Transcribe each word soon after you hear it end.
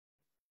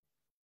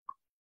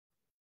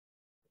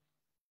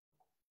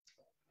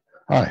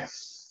Hi,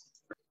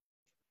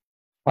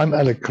 I'm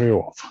Alec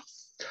Kryov,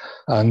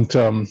 and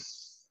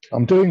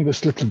I'm doing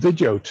this little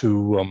video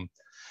to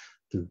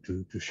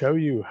show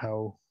you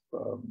how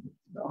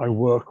I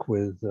work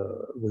with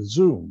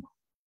Zoom.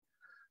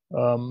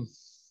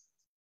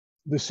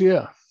 This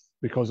year,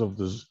 because of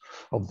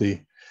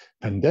the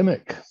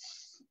pandemic,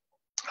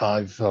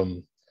 I've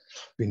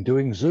been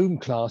doing Zoom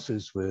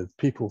classes with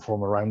people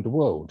from around the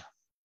world.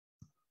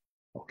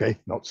 Okay,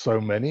 not so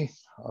many.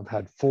 I've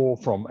had 4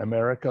 from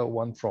America,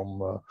 one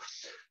from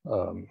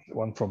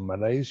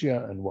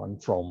Malaysia, and one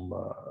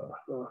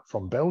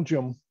from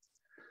Belgium.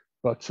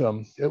 But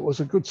it was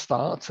a good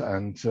start,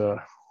 and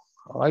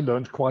I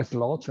learned quite a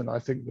lot, and I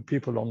think the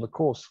people on the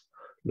course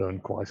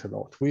learned quite a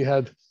lot. We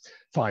had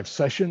 5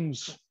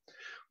 sessions,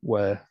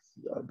 where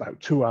about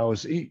 2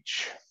 hours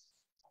each,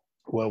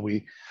 where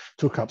we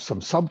took up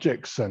some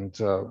subjects, and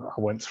I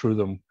went through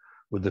them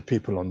with the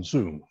people on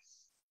Zoom.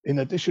 In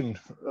addition,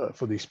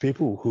 for these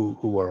people who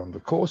were on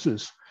the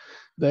courses,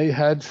 they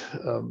had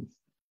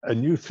a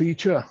new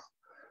feature,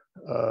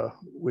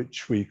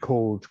 which we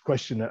called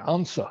question and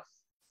answer.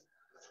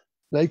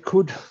 They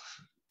could,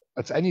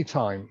 at any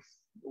time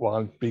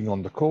while being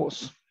on the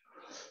course,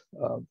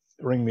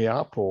 ring me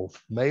up or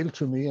mail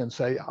to me and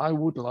say, I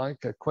would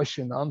like a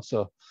question and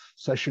answer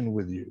session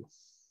with you.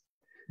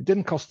 It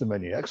didn't cost them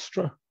any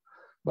extra,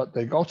 but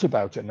they got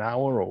about an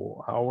hour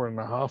or hour and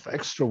a half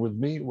extra with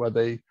me, where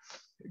they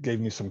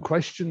gave me some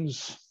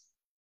questions,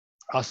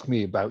 asked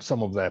me about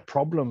some of their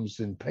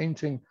problems in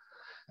painting,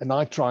 and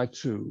I tried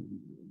to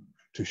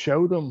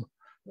show them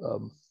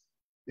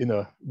in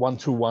a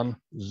one-to-one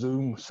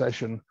Zoom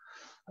session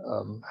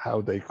how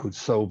they could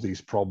solve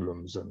these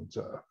problems. And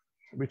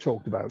we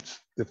talked about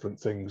different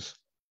things.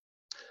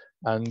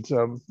 And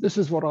this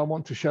is what I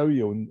want to show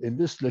you in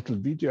this little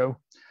video,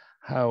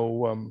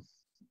 how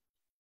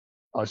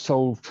I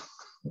solved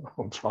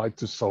or tried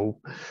to solve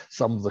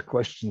some of the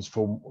questions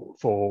for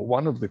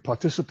one of the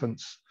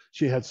participants.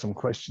 She had some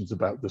questions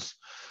about this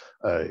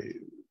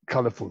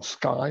colorful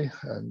sky,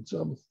 and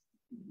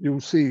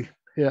you'll see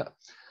here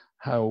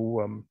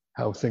how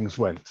things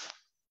went.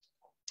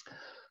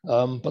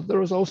 But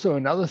there is also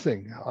another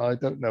thing. I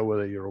don't know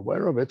whether you're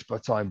aware of it,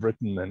 but I've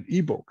written an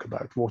ebook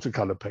about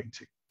watercolor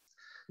painting.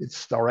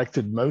 It's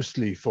directed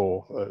mostly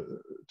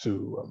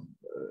to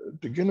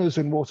beginners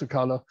in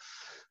watercolor.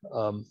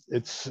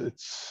 It's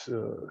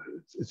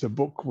a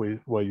book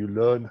where you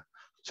learn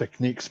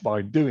techniques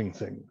by doing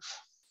things.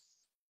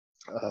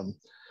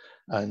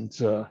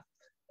 And a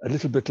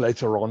little bit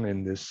later on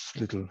in this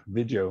little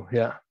video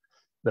here,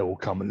 there will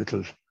come a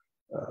little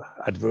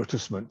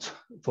advertisement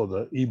for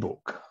the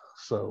ebook.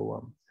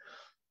 So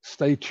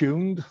stay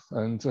tuned,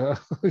 and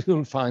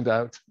you'll find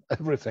out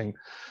everything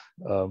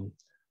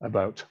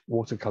about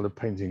watercolor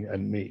painting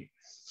and me.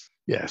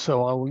 Yeah,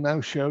 so I will now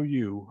show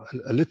you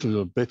a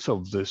little bit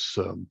of this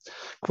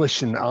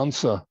question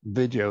answer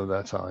video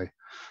that I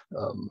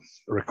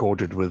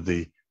recorded with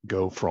the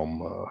girl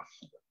from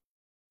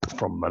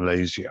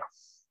Malaysia.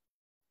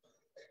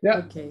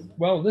 Yeah, okay.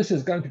 Well, this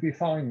is going to be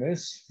fine,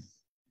 this.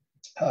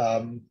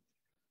 And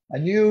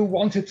you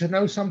wanted to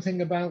know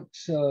something about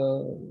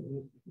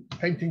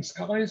painting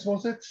skies,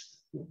 was it?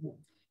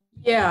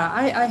 Yeah,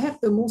 I have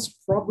the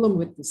most problem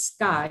with the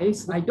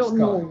skies. I don't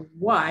know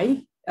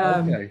why.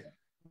 Okay.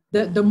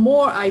 The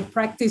more I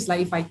practice,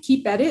 like if I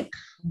keep at it,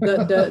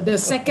 the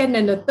second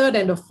and the third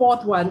and the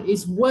fourth one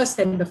is worse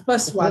than the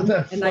first one.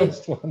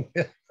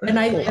 And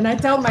I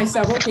tell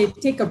myself, okay,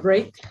 take a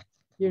break,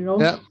 you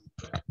know. Yeah.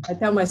 I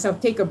tell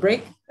myself, take a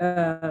break,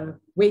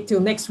 wait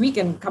till next week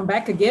and come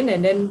back again,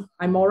 and then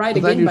I'm all right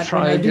again. Then you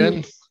try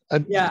again.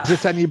 And yeah. Is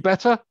it any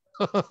better?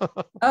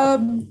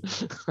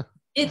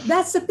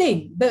 That's the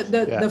thing.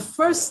 The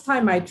first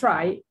time I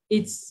try,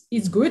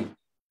 it's good.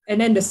 And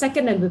then the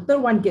second and the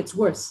third one gets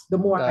worse the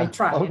more I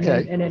try.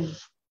 Okay. And then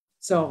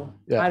so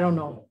I don't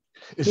know.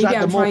 Is maybe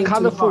that the more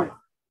colorful?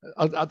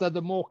 Are there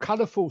the more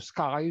colorful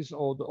skies,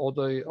 or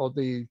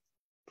the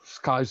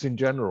skies in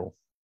general?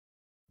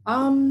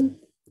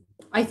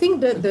 I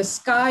think the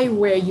sky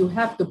where you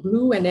have the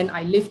blue and then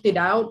I lift it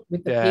out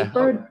with the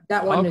paper,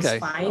 that one is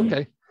fine.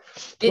 Okay.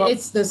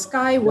 It's the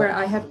sky where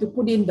I have to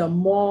put in the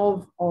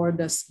mauve or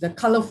the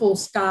colorful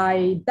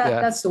sky.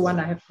 That's the one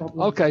I have problems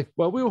with. Okay,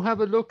 well, we'll have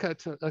a look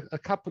at a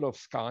couple of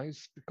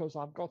skies, because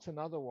I've got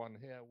another one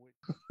here.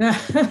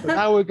 But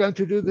now we're going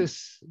to do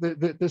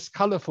this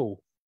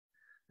colorful,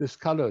 this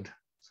colored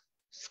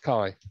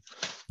sky.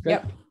 Okay.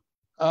 Yep.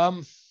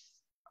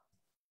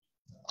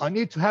 I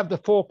need to have the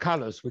 4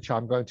 colors which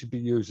I'm going to be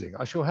using.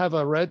 I shall have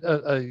a red,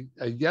 a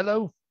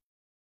yellow,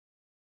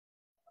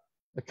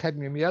 a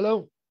cadmium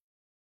yellow.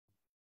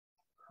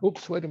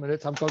 Oops, wait a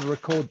minute, I'm going to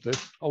record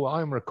this. Oh,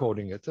 I'm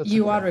recording it. That's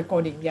you are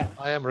recording, yeah.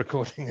 I am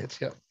recording it,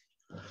 yeah.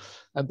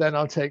 And then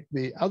I'll take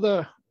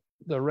the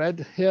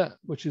red here,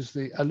 which is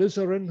the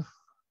alizarin.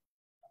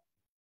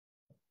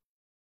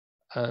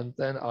 And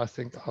then I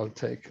think I'll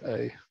take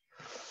a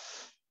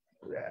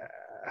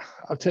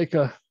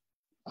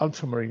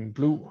ultramarine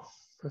blue.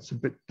 That's a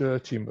bit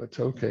dirty, but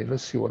okay,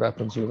 let's see what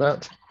happens with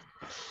that.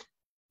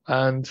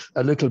 and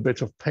a little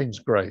bit of Payne's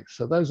Gray.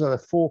 So those are the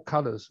 4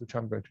 colors which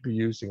I'm going to be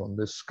using on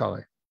this sky.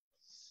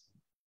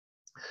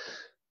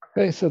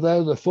 Okay, so there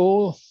are the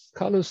 4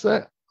 colors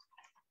there.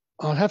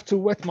 I'll have to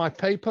wet my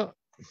paper.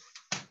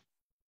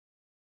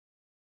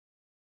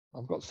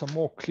 I've got some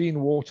more clean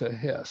water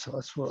here, so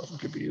that's what I'm going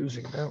to be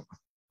using now.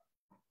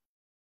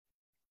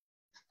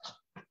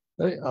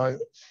 Okay, I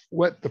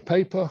wet the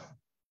paper.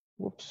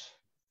 Whoops.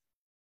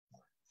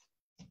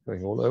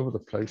 Going all over the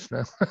place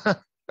now.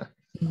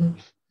 Mm-hmm.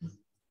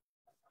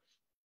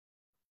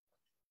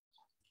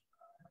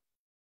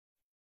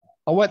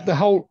 I wet the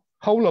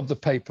whole of the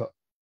paper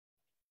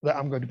that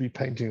I'm going to be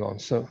painting on.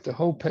 So the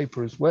whole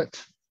paper is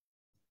wet.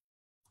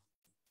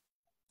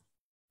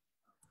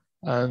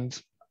 And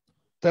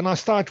then I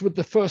start with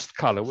the first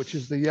color, which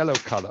is the yellow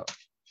color.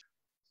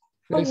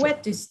 How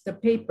wet is the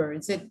paper?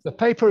 Is it the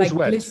paper like is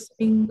wet.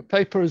 glistening? The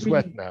paper is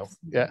wet now.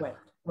 Yeah. Wet.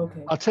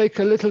 Okay. I'll take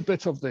a little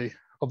bit of the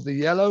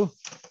yellow.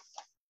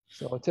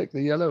 So I'll take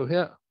the yellow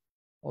here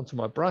onto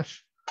my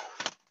brush,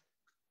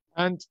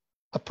 and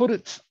I put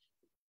it.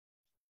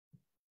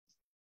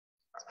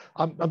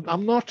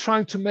 I'm not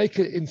trying to make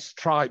it in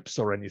stripes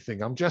or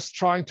anything. I'm just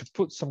trying to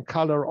put some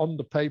color on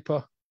the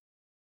paper.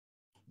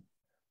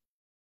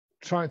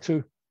 Trying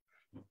to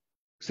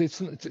see,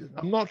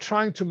 I'm not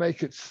trying to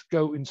make it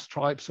go in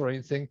stripes or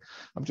anything.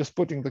 I'm just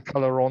putting the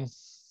color on.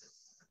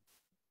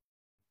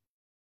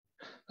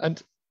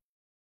 And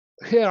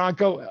here I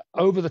go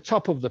over the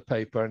top of the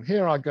paper, and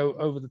here I go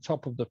over the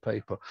top of the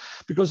paper.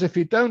 Because if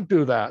you don't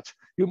do that,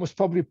 you must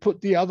probably put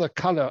the other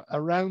color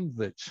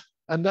around it.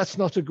 And that's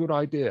not a good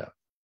idea.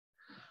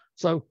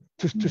 So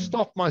to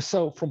stop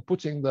myself from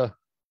putting the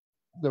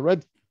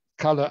red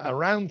color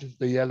around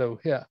the yellow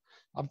here,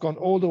 I've gone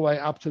all the way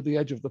up to the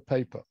edge of the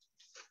paper.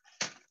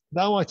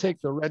 Now I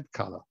take the red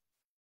color.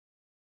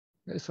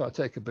 Okay, so I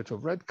take a bit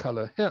of red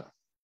color here,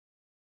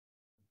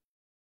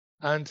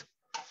 and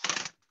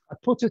I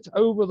put it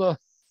over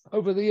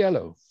the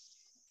yellow.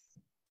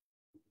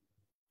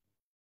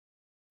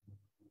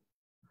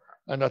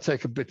 And I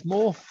take a bit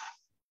more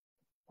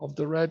of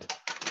the red,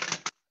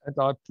 and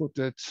I put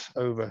it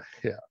over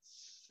here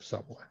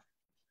somewhere.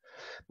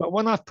 But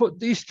when I've put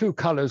these 2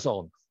 colors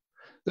on,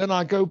 then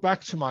I go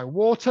back to my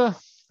water,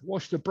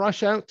 wash the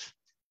brush out.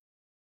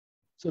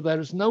 So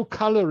there is no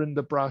color in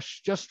the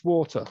brush, just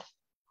water.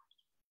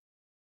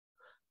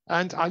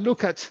 And I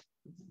look at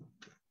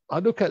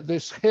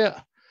this here.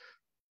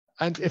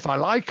 And if I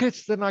like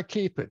it, then I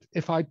keep it.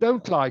 If I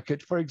don't like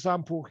it, for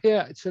example,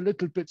 here, it's a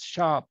little bit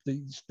sharp,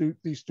 these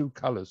two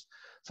colors.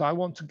 So I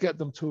want to get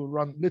them to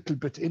run a little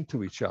bit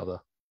into each other.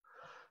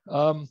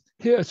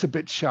 Here it's a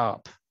bit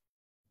sharp.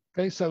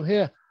 Okay, so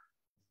here,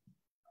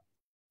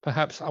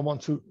 perhaps I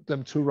want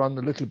them to run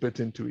a little bit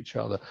into each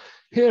other.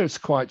 Here it's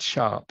quite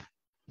sharp.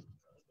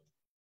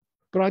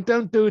 But I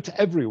don't do it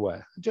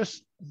everywhere.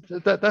 Just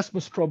that's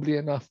most probably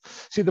enough.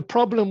 See, the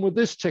problem with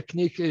this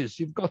technique is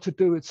you've got to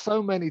do it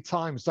so many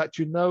times that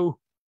you know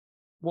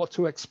what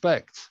to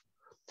expect.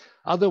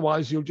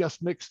 Otherwise, you'll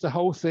just mix the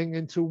whole thing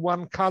into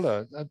one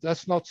color.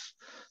 That's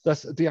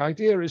the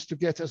idea is to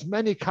get as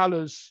many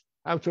colors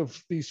out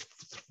of these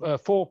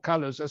 4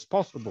 colors as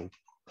possible.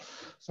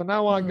 So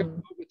now I go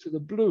over to the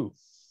blue.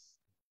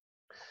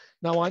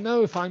 Now I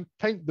know if I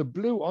paint the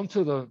blue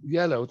onto the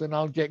yellow, then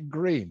I'll get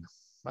green.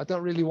 I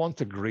don't really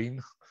want a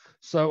green,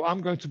 so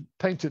I'm going to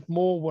paint it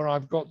more where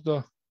I've got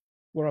the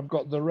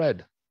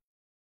red.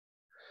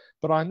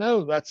 But I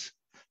know that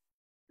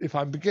if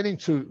I'm beginning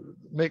to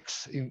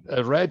mix in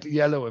red,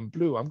 yellow, and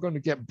blue, I'm going to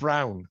get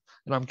brown,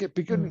 and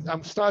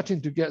I'm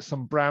starting to get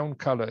some brown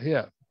color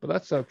here. But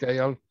that's okay.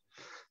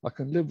 I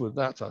can live with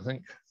that, I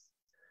think.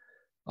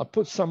 I'll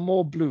put some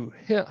more blue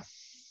here.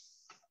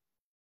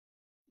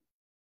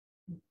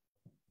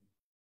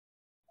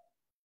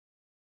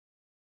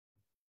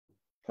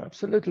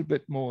 Perhaps a little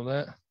bit more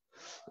there.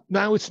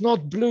 Now it's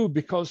not blue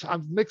because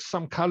I've mixed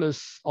some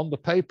colors on the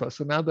paper,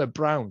 so now they're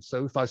brown.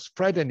 So if I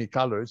spread any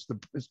color, it's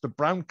the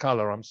brown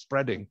color I'm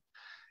spreading.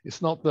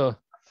 It's not the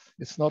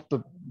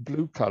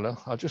blue color.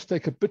 I'll just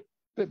take a bit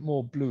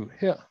more blue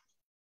here.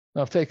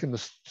 Now I've taken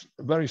this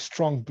very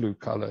strong blue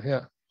color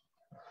here.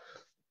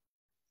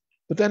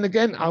 But then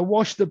again, I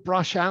wash the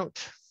brush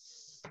out.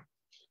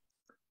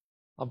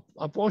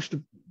 I've washed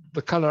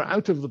the color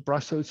out of the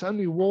brush, so it's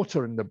only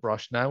water in the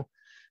brush now.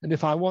 And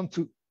if I want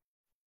to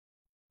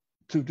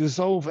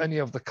dissolve any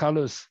of the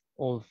colors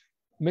or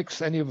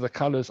mix any of the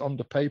colors on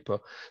the paper,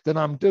 then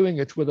I'm doing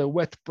it with a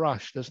wet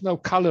brush. There's no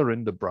color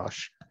in the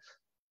brush.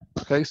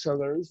 Okay, so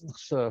there isn't,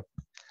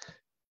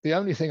 the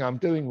only thing I'm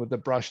doing with the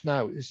brush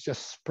now is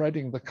just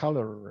spreading the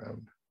color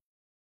around.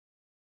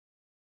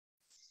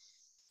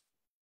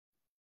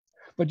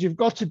 But you've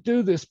got to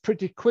do this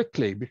pretty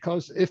quickly,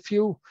 because if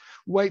you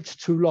wait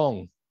too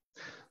long,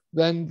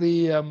 then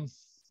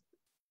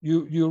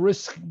you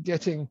risk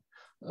getting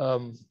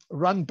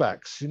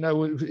runbacks. You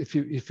know, if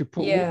you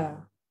put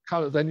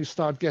color, then you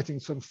start getting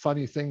some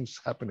funny things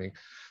happening.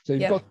 So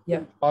you've got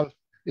while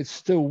it's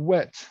still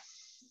wet.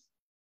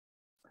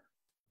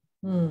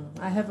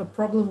 I have a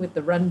problem with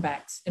the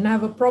runbacks, and I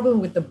have a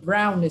problem with the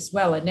brown as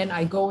well. And then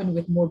I go in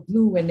with more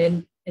blue,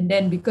 and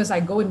then because I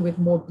go in with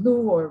more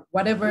blue or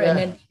whatever, and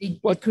then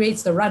it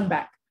creates the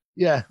runback.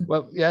 Yeah,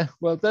 well,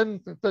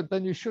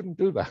 then you shouldn't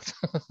do that.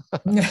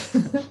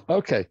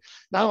 Okay,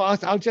 now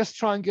I'll just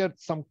try and get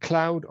some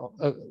cloud,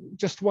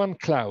 just one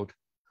cloud.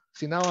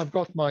 See, now I've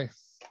got my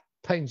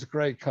Payne's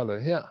gray color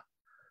here.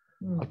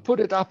 I'll put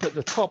it up at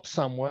the top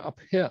somewhere up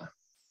here.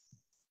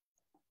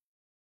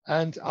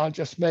 And I'll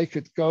just make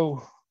it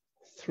go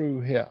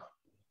through here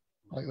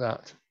like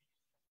that.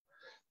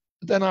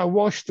 Then I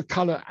wash the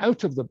color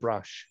out of the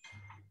brush.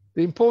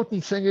 The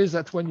important thing is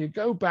that when you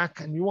go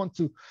back and you want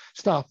to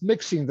start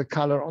mixing the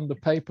color on the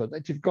paper,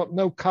 that you've got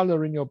no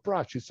color in your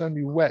brush. It's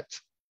only wet.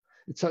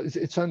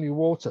 It's only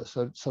water.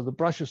 So the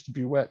brush has to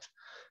be wet.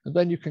 And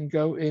then you can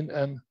go in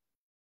and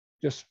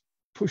just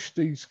push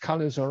these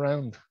colors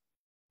around.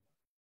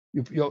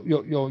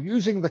 You're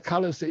using the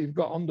colors that you've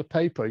got on the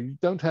paper. You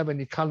don't have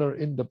any color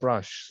in the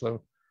brush.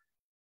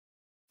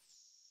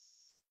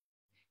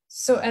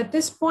 So at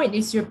this point,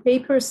 is your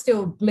paper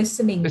still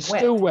glistening it's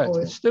wet? Still wet.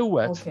 Or... It's still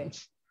wet. Okay.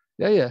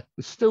 Yeah.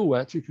 It's still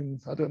wet. You can,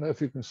 I don't know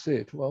if you can see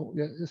it. Well,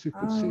 yeah, yes, you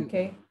could see it.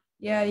 Okay.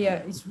 Yeah.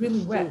 It's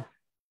really wet.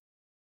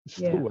 It's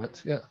still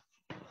wet, yeah.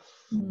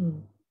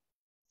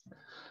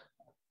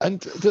 And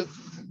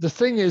the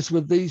thing is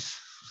with these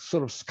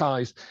sort of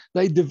skies,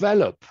 they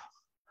develop.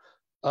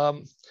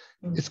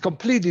 It's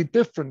completely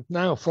different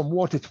now from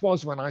what it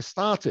was when I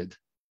started.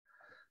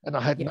 And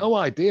I had no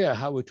idea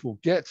how it will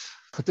get.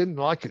 I didn't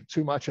like it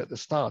too much at the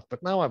start,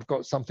 but now I've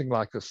got something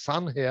like a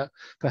sun here,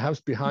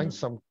 perhaps behind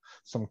some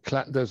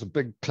cloud. There's a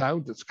big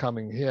cloud that's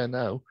coming here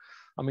now.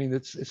 I mean,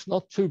 it's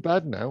not too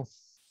bad now.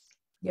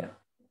 Yeah.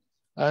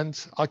 And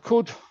I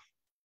could,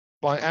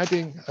 by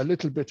adding a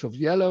little bit of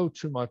yellow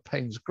to my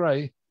Payne's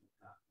gray,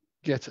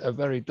 get a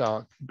very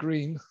dark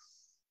green.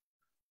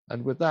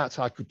 And with that,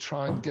 I could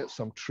try and get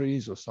some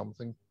trees or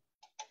something.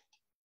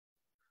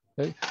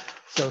 Okay.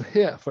 So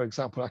here, for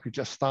example, I could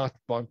just start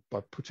by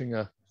putting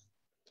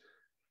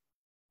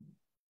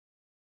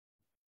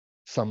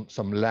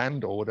some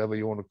land or whatever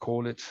you want to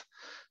call it.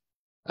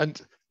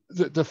 And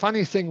the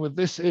funny thing with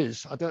this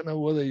is, I don't know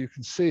whether you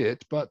can see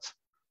it, but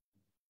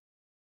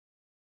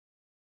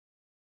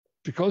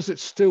because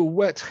it's still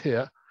wet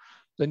here,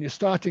 then you're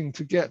starting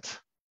to get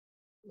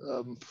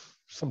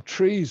some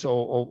trees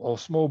or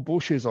small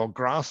bushes or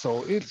grass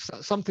or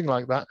something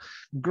like that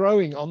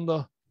growing on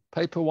the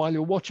paper while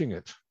you're watching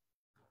it.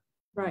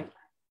 Right.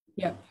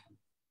 Yeah.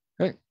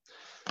 Okay.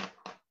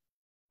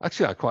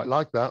 Actually, I quite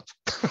like that.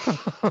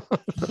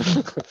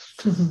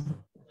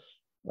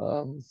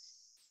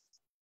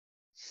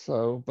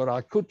 But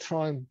I could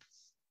try and.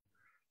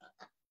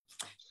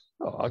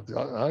 Oh,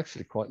 I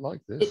actually quite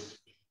like this.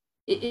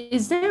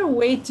 Is there a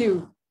way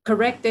to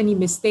correct any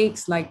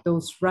mistakes like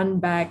those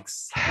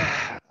runbacks,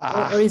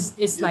 or is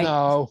it's like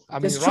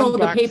just throw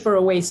the paper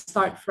away,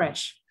 start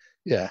fresh?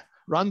 Yeah,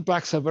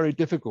 runbacks are very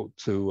difficult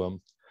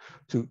to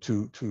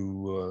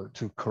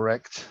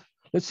correct.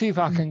 Let's see if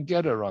I can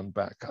get a run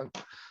back.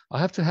 I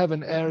have to have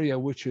an area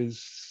which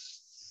is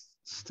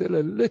still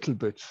a little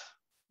bit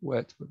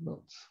wet, but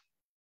not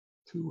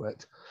too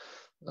wet.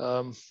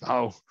 I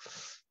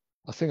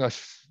think I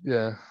should,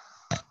 yeah.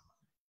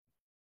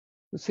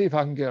 Let's see if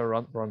I can get a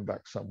run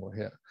back somewhere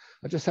here.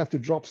 I just have to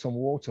drop some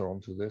water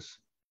onto this.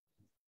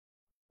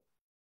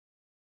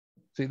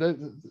 See, those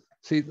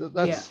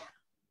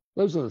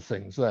are the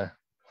things there.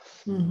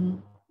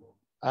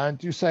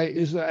 And you say,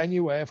 is there any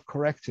way of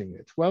correcting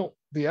it? Well,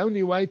 the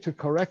only way to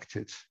correct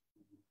it,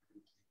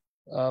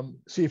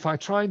 see, if I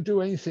try and do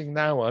anything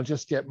now, I'll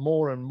just get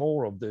more and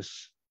more of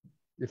this.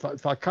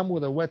 If I come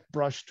with a wet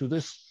brush to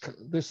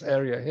this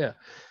area here,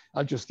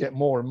 I'll just get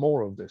more and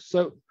more of this.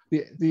 So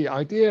the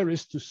idea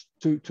is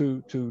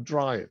to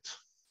dry it.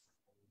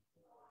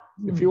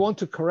 If you want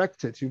to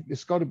correct it,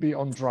 it's got to be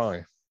on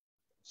dry.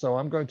 So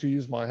I'm going to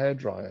use my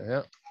hairdryer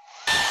here.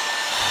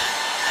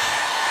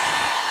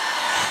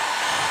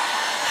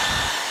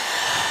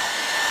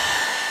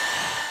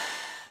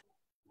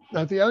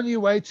 Now, the only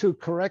way to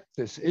correct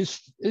this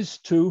is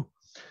to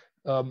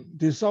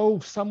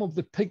dissolve some of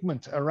the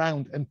pigment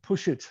around and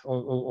push it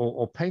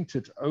or paint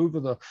it over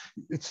the.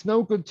 It's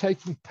no good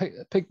taking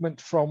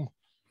pigment from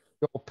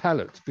your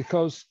palette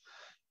because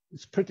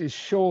it's pretty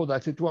sure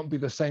that it won't be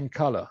the same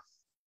color.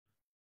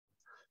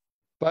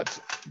 But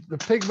the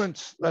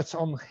pigment that's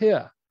on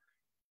here,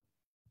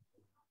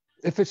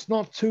 if it's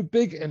not too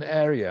big an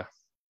area,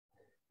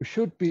 it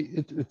should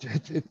be.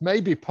 It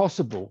may be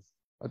possible.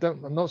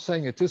 I'm not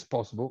saying it is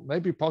possible. It may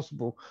be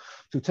possible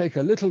to take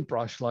a little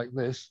brush like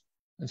this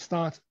and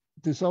start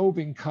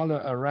dissolving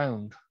color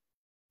around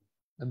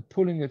and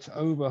pulling it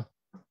over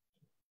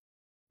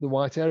the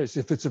white areas.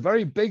 If it's a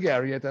very big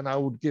area, then I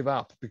would give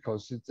up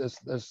because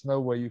there's no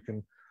way you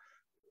can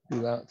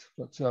do that.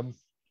 But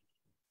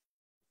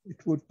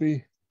it would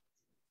be.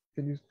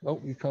 Can you? Oh,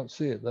 you can't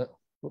see it there.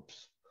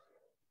 Whoops.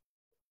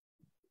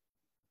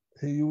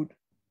 Here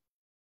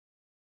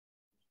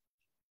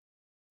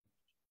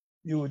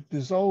you would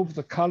dissolve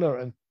the color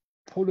and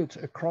pull it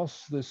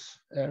across this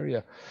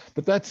area,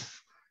 but that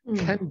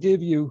can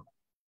give you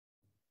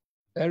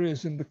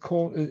areas in the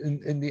corner,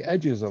 in the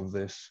edges of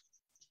this.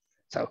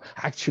 So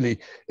actually,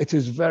 it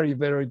is very,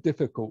 very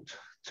difficult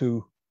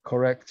to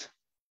correct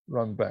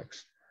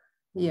runbacks.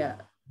 Yeah.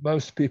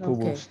 Most people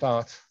will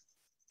start.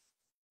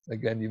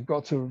 Again, you've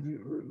got to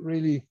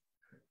really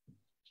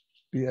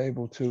be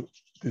able to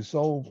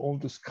dissolve all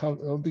this color,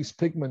 all these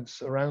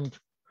pigments around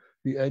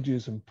the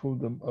edges and pull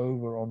them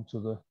over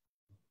onto the.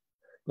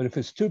 But if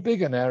it's too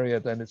big an area,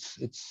 then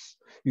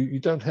you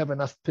don't have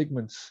enough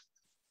pigments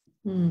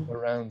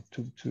around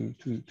to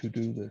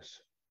do this.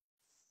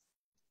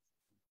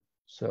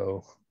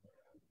 So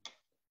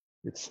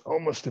it's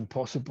almost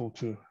impossible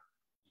to.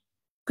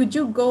 Could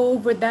you go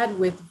over that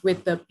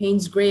with the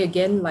Payne's Gray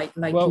again, like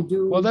you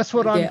do? Well, that's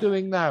what I'm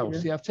doing now.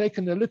 See, I've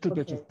taken a little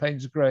bit of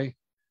Payne's Gray,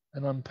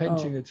 and I'm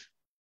painting it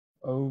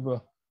over.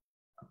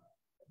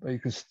 But you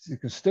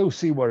can still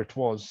see where it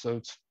was.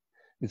 So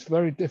it's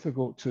very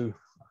difficult to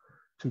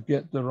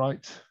get the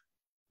right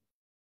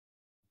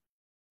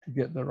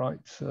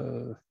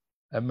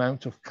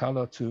amount of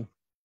color to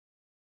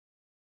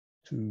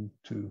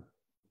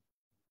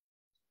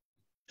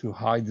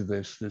hide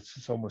this.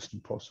 It's almost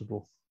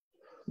impossible.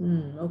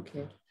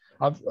 Okay.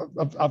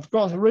 I've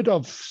got rid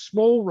of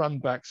small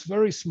runbacks,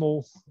 very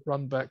small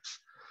runbacks,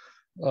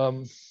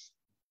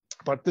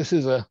 but this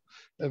is a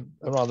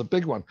rather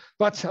big one.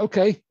 But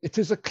okay, it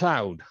is a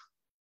cloud.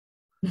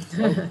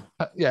 So,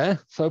 yeah,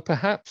 so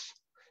perhaps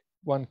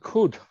one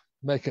could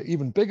make an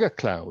even bigger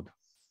cloud.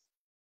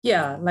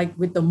 Yeah, like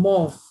with the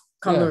mauve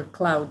color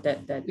cloud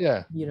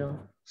that you know.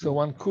 So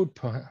one could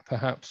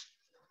perhaps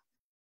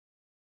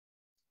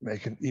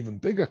make an even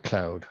bigger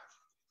cloud.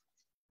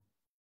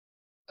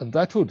 And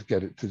that would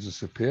get it to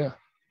disappear.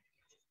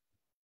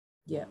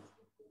 Yeah.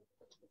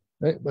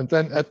 Right? And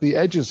then at the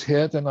edges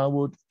here, then I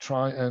would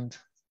try and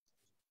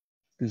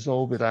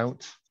dissolve it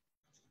out.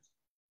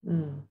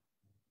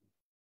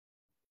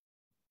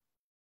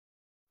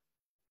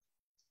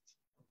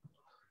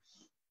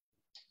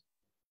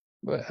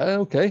 But,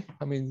 okay,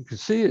 I mean, you can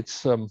see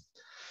it's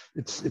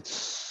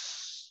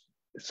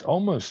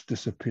almost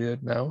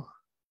disappeared now,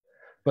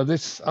 but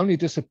it's only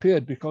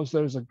disappeared because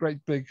there is a great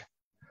big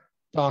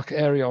dark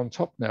area on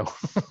top now.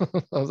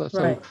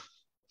 Right.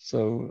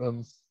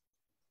 So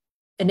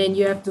and then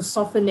you have to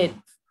soften it.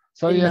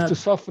 So you have to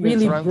soften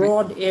really it around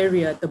broad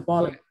area at the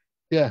bottom.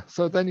 Yeah.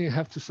 So then you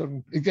have to sort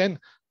of, again,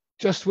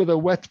 just with a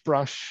wet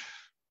brush,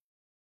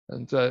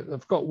 and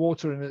I've got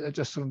water in it. I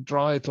just sort of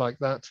dry it like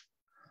that,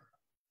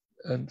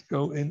 and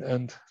go in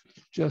and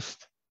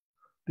just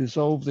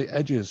dissolve the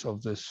edges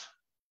of this.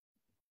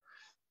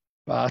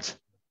 But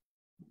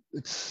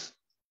it's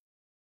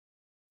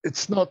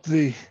not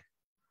the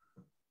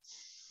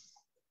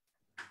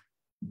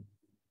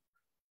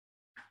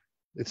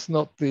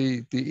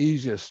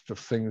easiest of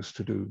things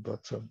to do,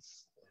 but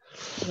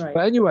right.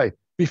 But anyway,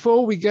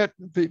 before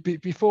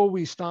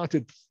we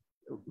started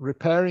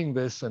repairing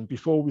this and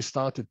before we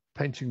started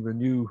painting the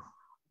new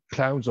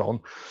clouds on,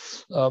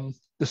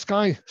 the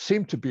sky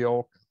seemed to be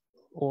all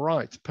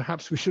right.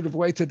 Perhaps we should have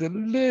waited a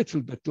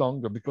little bit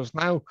longer, because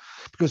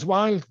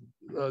while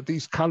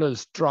these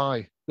colors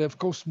dry, they of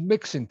course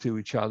mix into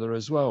each other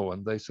as well,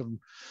 and they sort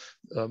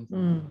of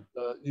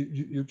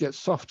you get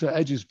softer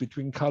edges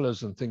between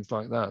colors and things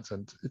like that.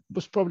 And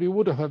it probably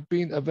would have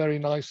been a very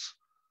nice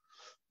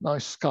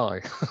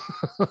sky.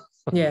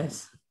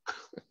 Yes.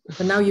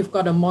 But now you've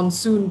got a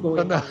monsoon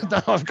going. Now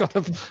I've got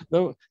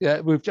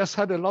we've just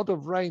had a lot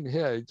of rain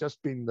here. It's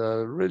just been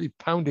really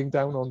pounding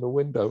down on the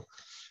window.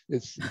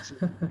 It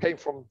came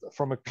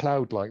from a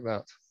cloud like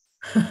that.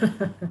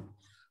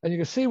 And you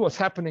can see what's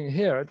happening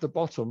here at the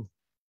bottom.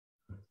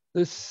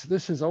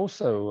 This is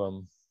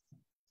also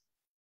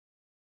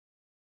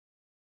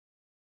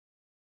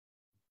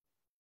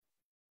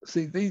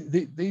see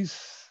these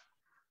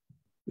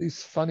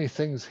funny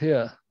things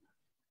here.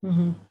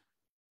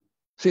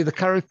 See, the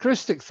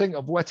characteristic thing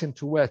of wet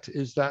into wet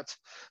is that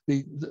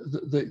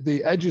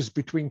the edges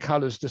between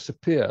colors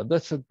disappear.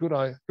 That's a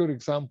good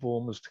example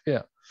almost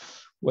here,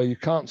 where you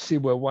can't see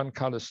where one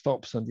color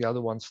stops and the other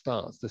one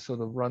starts. They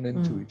sort of run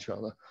into each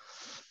other.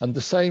 And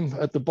the same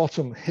at the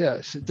bottom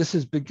here. So this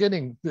is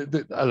beginning.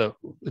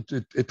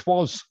 It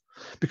was,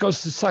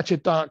 because it's such a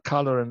dark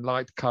color and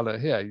light color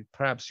here,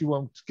 perhaps you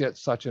won't get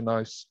such a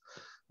nice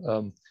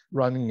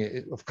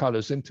running of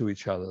colors into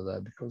each other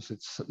there, because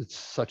it's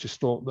such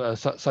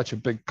a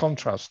big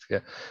contrast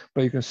here.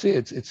 But you can see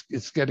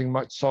it's getting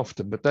much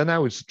softer. But then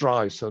now it's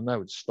dry, so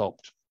now it's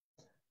stopped.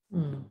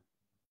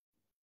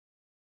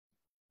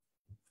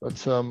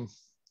 But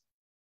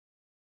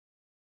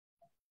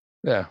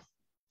yeah.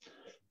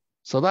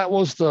 So that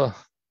was the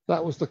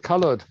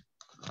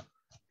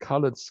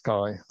colored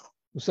sky.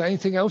 Was there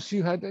anything else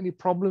you had any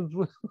problems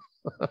with?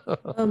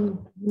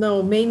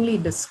 No, mainly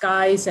the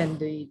skies and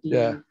the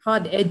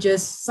hard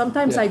edges.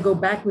 Sometimes I go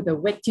back with a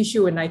wet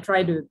tissue and I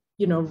try to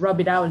rub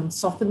it out and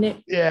soften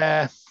it.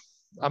 Yeah,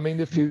 I mean,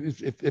 if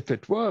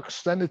it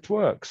works, then it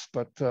works.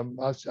 But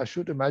I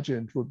should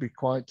imagine it would be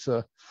quite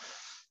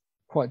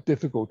quite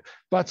difficult.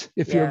 But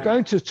if Yeah. you're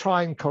going to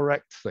try and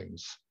correct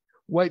things,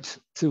 wait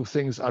till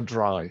things are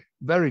dry,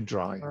 very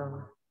dry.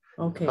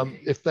 Okay.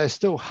 If they're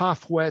still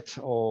half wet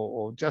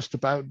or just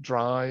about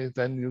dry,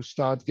 then you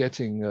start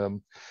getting,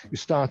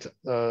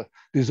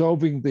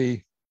 dissolving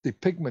the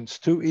pigments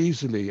too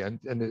easily, and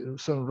it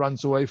sort of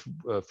runs away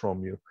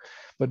from you.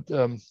 But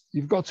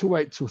you've got to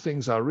wait till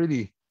things are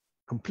really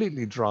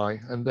completely dry,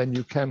 and then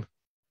you can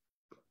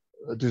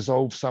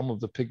dissolve some of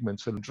the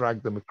pigments and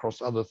drag them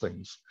across other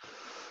things.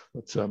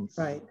 But,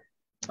 right.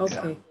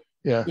 Okay.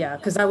 Yeah. Yeah,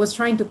 because I was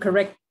trying to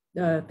correct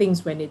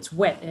things when it's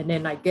wet, and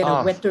then I get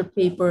a wetter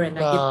paper and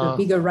I get the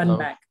bigger run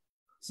back.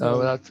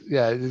 So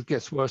it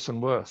gets worse and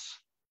worse.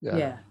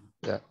 Yeah.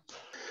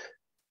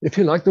 If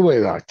you like the way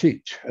that I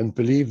teach and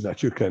believe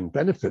that you can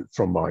benefit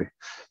from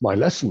my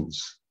lessons,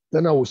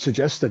 then I would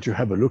suggest that you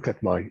have a look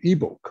at my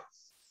ebook.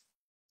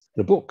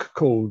 The book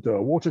called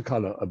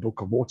Watercolor, a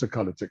Book of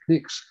Watercolor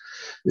Techniques,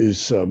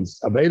 is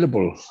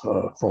available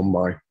from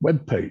my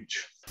webpage.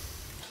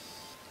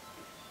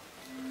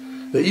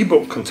 The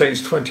ebook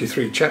contains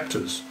 23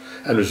 chapters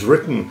and is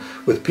written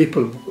with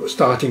people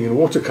starting in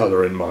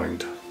watercolor in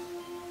mind.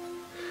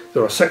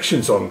 There are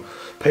sections on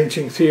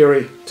painting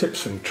theory,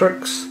 tips and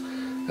tricks,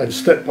 and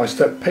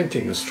step-by-step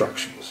painting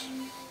instructions.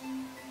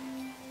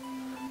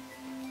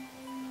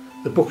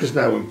 The book is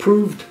now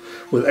improved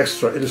with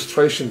extra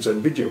illustrations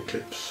and video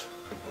clips.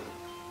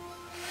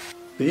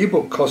 The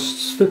ebook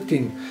costs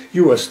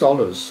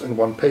 $15 and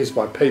one pays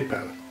by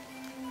PayPal.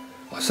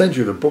 I'll send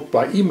you the book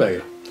by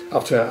email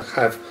after I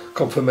have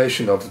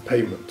confirmation of the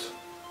payment.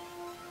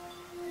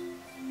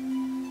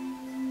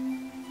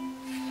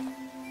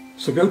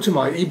 So go to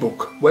my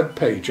ebook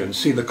webpage and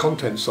see the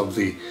contents of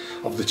the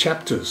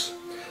chapters.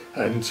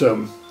 And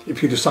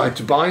if you decide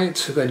to buy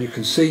it, then you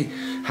can see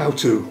how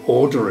to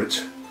order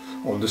it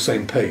on the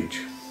same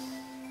page.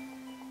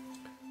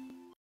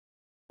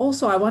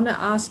 Also, I want to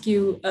ask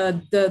you,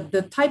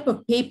 the type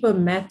of paper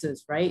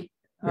matters, right?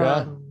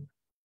 Yeah.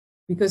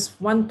 Because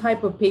one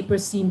type of paper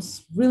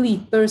seems really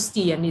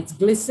thirsty and it's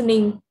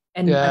glistening,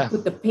 and I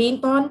put the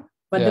paint on,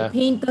 but the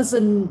paint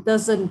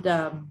doesn't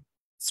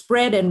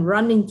spread and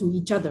run into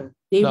each other.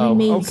 They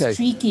remain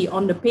streaky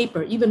on the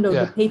paper, even though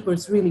the paper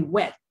is really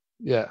wet.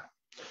 Yeah.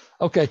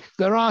 Okay.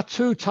 There are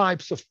two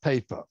types of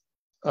paper.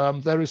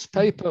 There is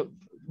paper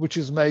which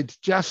is made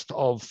just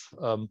of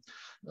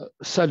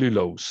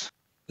cellulose.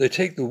 They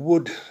take the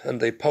wood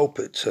and they pulp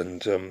it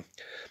and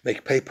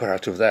make paper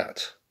out of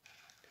that.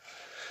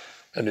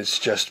 And it's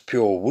just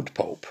pure wood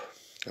pulp,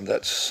 and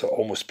that's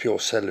almost pure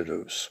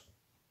cellulose.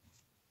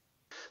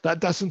 That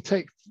doesn't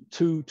take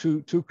too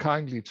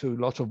kindly to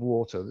a lot of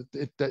water.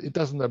 It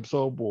doesn't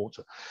absorb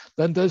water.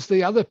 Then there's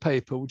the other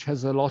paper which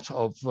has a lot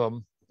of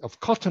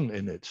cotton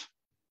in it.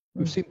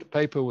 We've seen the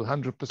paper with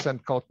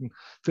 100% cotton,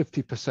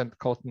 50%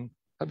 cotton.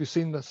 Have you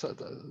seen this?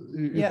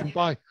 You can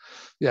buy,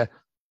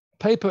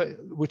 paper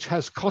which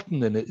has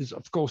cotton in it is,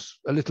 of course,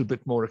 a little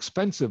bit more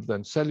expensive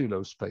than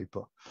cellulose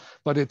paper,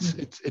 but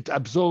it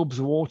absorbs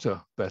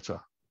water better.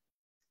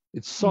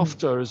 It's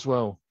softer as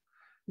well.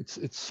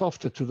 It's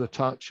softer to the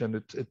touch, and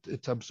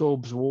it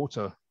absorbs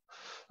water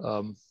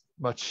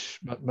much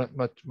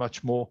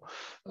more.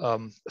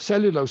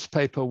 Cellulose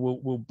paper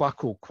will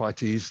buckle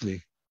quite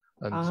easily,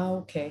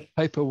 and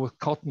paper with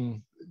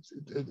cotton,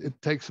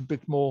 it takes a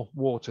bit more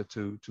water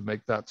to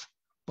make that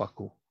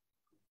buckle.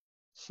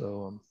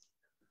 So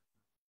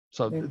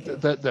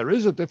there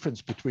is a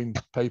difference between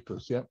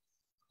papers,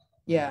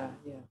 Yeah.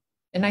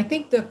 And I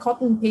think the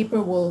cotton paper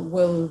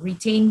will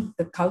retain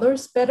the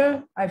colors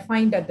better. I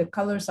find that the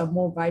colors are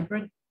more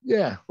vibrant.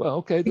 Yeah, well,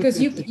 okay. Because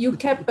you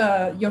kept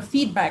your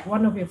feedback.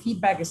 One of your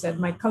feedback is that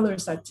my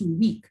colors are too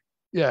weak.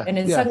 Yeah. And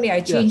then suddenly I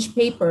changed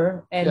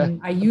paper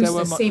and I used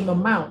the same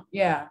amount.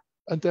 Yeah.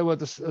 And they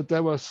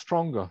were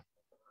stronger.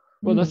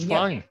 Well, that's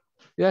fine.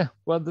 Yeah.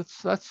 Well,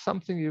 that's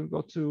something you've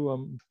got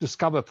to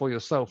discover for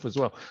yourself as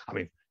well. I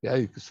mean,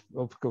 you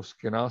of course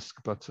can ask,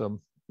 but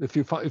if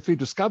you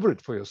discover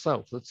it for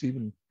yourself, that's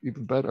even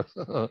better.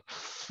 But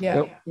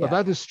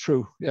that is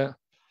true. Yeah.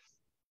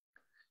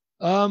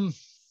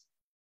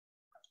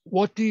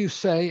 What do you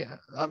say?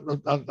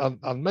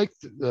 I'll make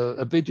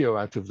a video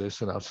out of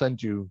this, and I'll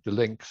send you the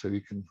link so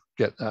you can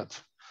get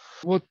that.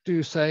 What do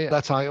you say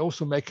that I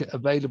also make it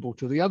available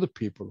to the other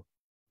people?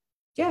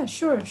 Yeah,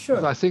 sure.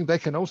 I think they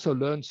can also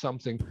learn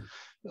something.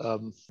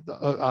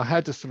 I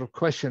had a sort of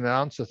question and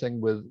answer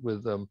thing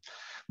with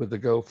the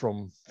girl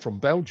from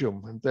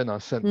Belgium, and then I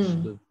sent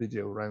the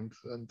video around.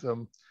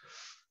 And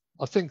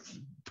I think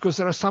because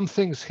there are some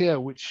things here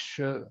which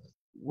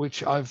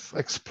I've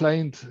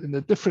explained in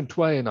a different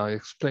way and I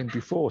explained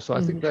before, so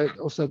I think that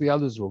also the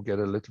others will get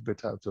a little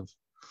bit out of.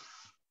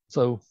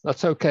 So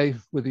that's okay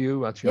with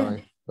you,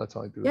 actually. That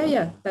I do.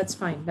 Yeah, that's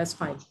fine. Let's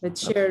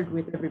share it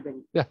with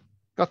everybody. Yeah,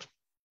 got.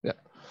 Yeah.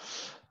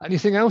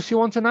 Anything else you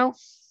want to know?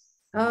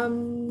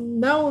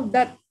 No,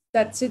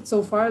 that's it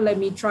so far. Let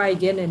me try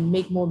again and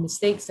make more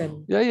mistakes,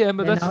 and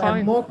but that's I'll fine.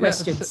 Have more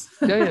questions.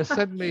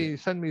 Send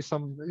me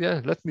some.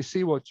 Let me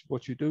see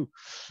what you do,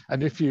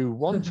 and if you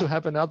want to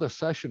have another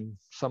session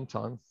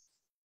sometime,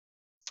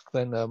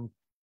 then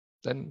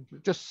then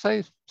just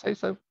say so,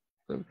 so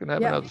we can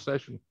have another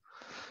session.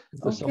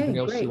 If there's something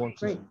else you want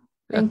to. Great.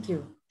 Thank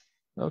you.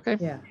 Okay.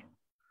 Yeah.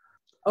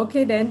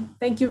 Okay then.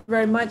 Thank you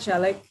very much,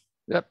 Alec.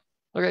 Yep.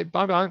 Okay.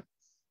 Bye-bye.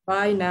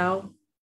 Bye now.